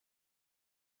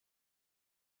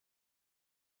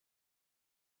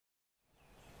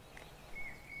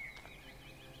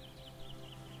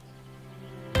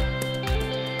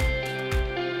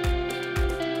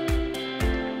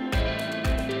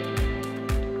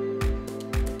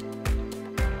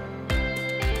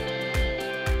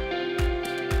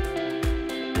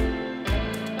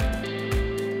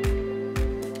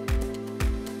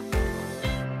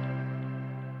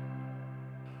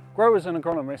Growers and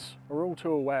agronomists are all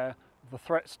too aware of the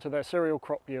threats to their cereal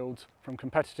crop yields from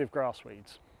competitive grass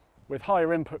weeds. With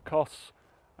higher input costs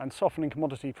and softening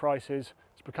commodity prices,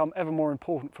 it's become ever more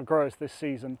important for growers this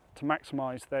season to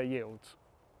maximise their yields.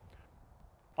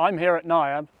 I'm here at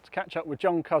NIAB to catch up with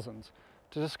John Cousins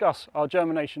to discuss our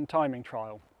germination timing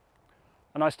trial.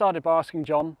 And I started by asking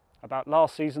John about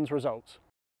last season's results.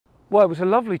 Well, it was a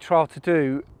lovely trial to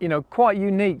do, quite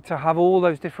unique to have all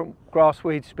those different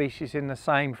grassweed species in the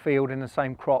same field, in the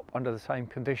same crop, under the same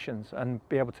conditions, and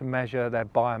be able to measure their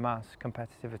biomass,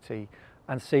 competitivity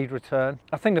and seed return.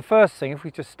 I think the first thing, if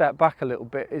we just step back a little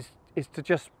bit, is to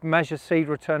just measure seed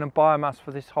return and biomass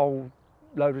for this whole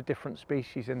load of different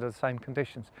species under the same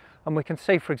conditions. And we can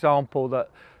see, for example, that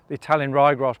the Italian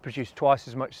ryegrass produced twice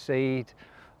as much seed.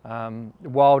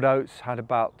 Wild oats had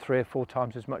about 3 or 4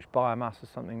 times as much biomass as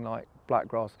something like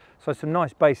blackgrass. So some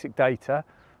nice basic data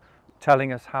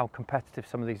telling us how competitive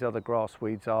some of these other grass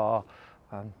weeds are,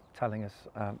 telling us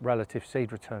relative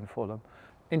seed return for them.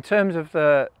 In terms of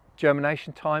the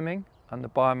germination timing and the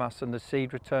biomass and the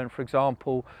seed return, for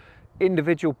example,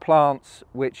 individual plants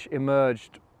which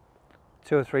emerged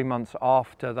 2 or 3 months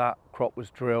after that crop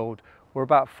was drilled were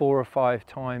about 4 or 5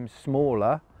 times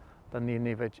smaller than the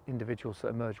individuals that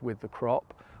emerged with the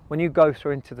crop. When you go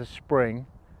through into the spring,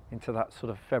 into that sort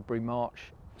of February,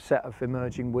 March set of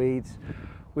emerging weeds,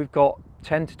 we've got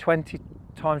 10 to 20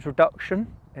 times reduction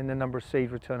in the number of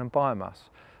seed return and biomass.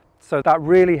 So that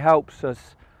really helps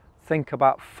us think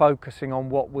about focusing on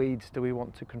what weeds do we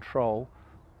want to control,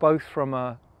 both from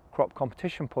a crop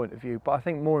competition point of view, but I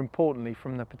think more importantly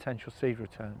from the potential seed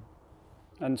return.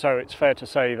 And so it's fair to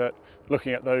say that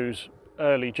looking at those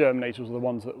early germinators, the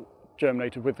ones that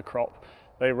germinated with the crop,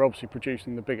 they were obviously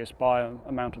producing the biggest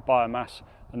amount of biomass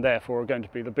and therefore are going to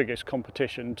be the biggest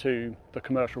competition to the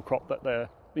commercial crop that they're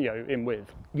in with.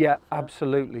 Yeah,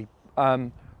 absolutely.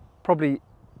 Probably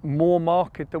more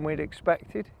marked than we'd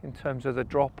expected in terms of the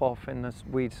drop-off in the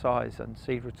weed size and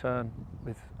seed return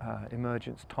with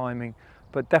emergence timing,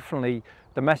 but definitely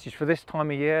the message for this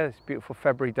time of year, this beautiful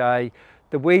February day,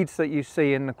 the weeds that you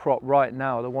see in the crop right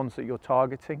now are the ones that you're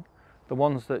targeting. The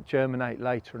ones that germinate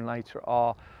later and later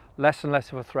are less and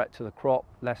less of a threat to the crop,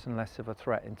 less and less of a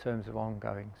threat in terms of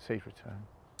ongoing seed return.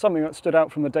 Something that stood out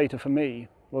from the data for me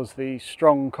was the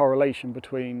strong correlation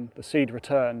between the seed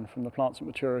return from the plants at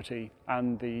maturity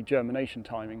and the germination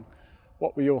timing.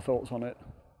 What were your thoughts on it?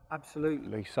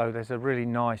 Absolutely. So there's a really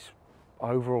nice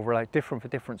overall relate, different for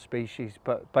different species,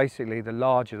 but basically the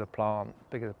larger the plant,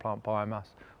 bigger the plant biomass,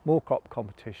 more crop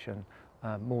competition,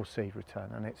 more seed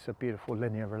return, and it's a beautiful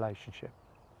linear relationship.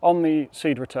 On the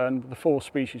seed return, the 4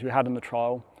 species we had in the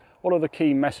trial, what are the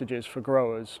key messages for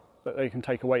growers that they can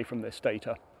take away from this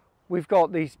data? We've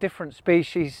got these different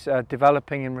species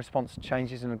developing in response to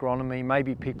changes in agronomy.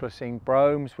 Maybe people are seeing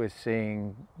bromes, we're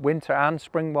seeing winter and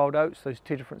spring wild oats, those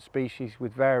 2 different species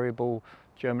with variable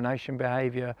germination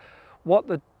behaviour. What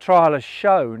the trial has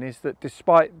shown is that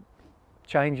despite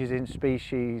changes in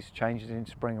species, changes in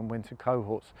spring and winter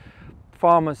cohorts,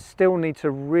 farmers still need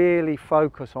to really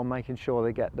focus on making sure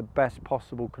they get the best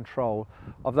possible control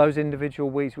of those individual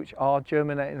weeds which are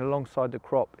germinating alongside the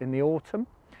crop in the autumn,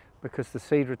 because the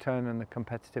seed return and the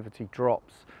competitivity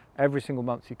drops every single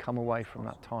month you come away from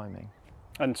that timing.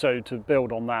 And so to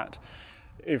build on that,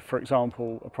 if for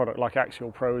example a product like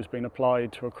Axial Pro has been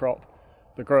applied to a crop,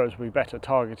 the growers will be better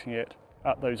targeting it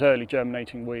at those early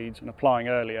germinating weeds and applying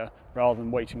earlier rather than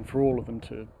waiting for all of them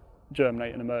to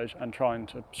germinate and emerge and trying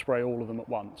to spray all of them at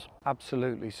once.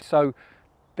 Absolutely. So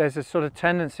there's a sort of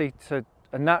tendency to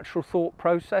a natural thought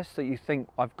process that you think,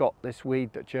 I've got this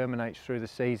weed that germinates through the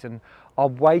season, I'll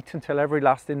wait until every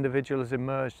last individual has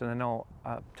emerged and then I'll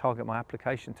target my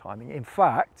application timing. In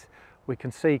fact, we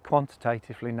can see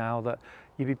quantitatively now that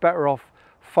you'd be better off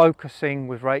focusing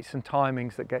with rates and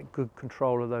timings that get good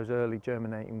control of those early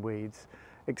germinating weeds,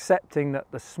 accepting that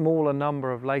the smaller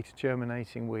number of later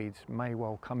germinating weeds may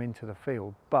well come into the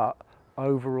field, but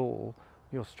overall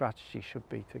your strategy should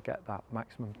be to get that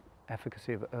maximum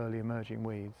efficacy of early emerging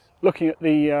weeds. Looking at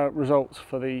the results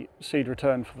for the seed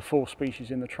return for the 4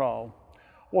 species in the trial,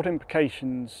 what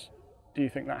implications do you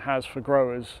think that has for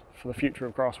growers for the future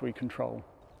of grassweed control?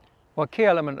 Well, a key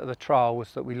element of the trial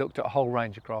was that we looked at a whole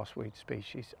range of grassweed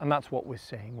species, and that's what we're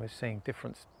seeing. We're seeing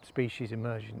different species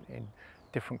emerging in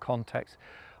different contexts,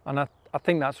 and I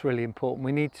think that's really important.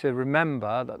 We need to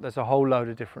remember that there's a whole load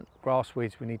of different grass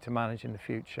weeds we need to manage in the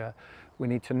future. We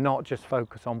need to not just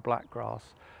focus on blackgrass,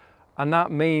 and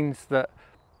that means that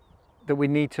we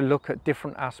need to look at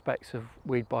different aspects of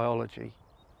weed biology.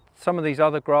 Some of these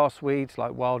other grass weeds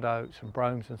like wild oats and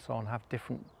bromes and so on have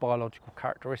different biological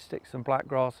characteristics than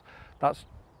blackgrass. That's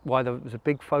why there was a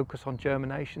big focus on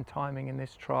germination timing in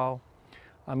this trial.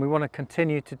 And we want to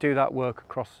continue to do that work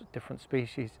across different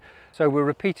species. So we're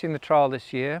repeating the trial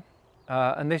this year,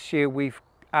 and this year we've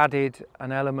added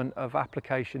an element of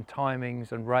application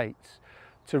timings and rates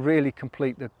to really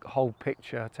complete the whole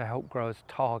picture to help growers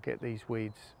target these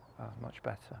weeds much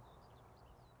better.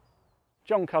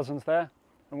 John Cousins there,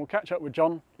 and we'll catch up with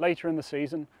John later in the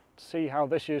season to see how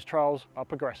this year's trials are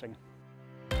progressing.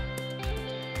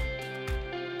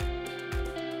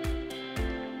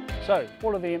 So,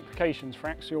 what are the implications for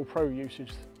Axial Pro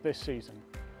usage this season?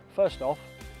 First off,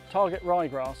 target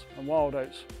ryegrass and wild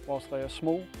oats whilst they are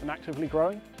small and actively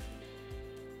growing.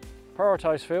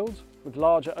 Prioritise fields with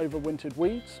larger overwintered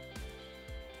weeds.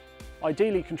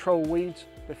 Ideally control weeds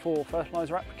before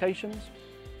fertiliser applications.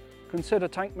 Consider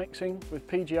tank mixing with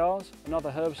PGRs and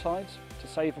other herbicides to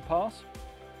save a pass.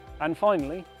 And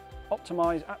finally,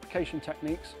 optimise application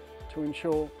techniques to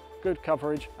ensure good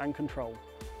coverage and control.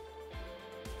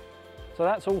 So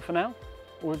that's all for now.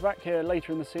 We'll be back here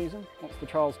later in the season once the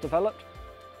trial's developed.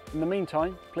 In the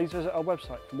meantime, please visit our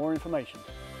website for more information.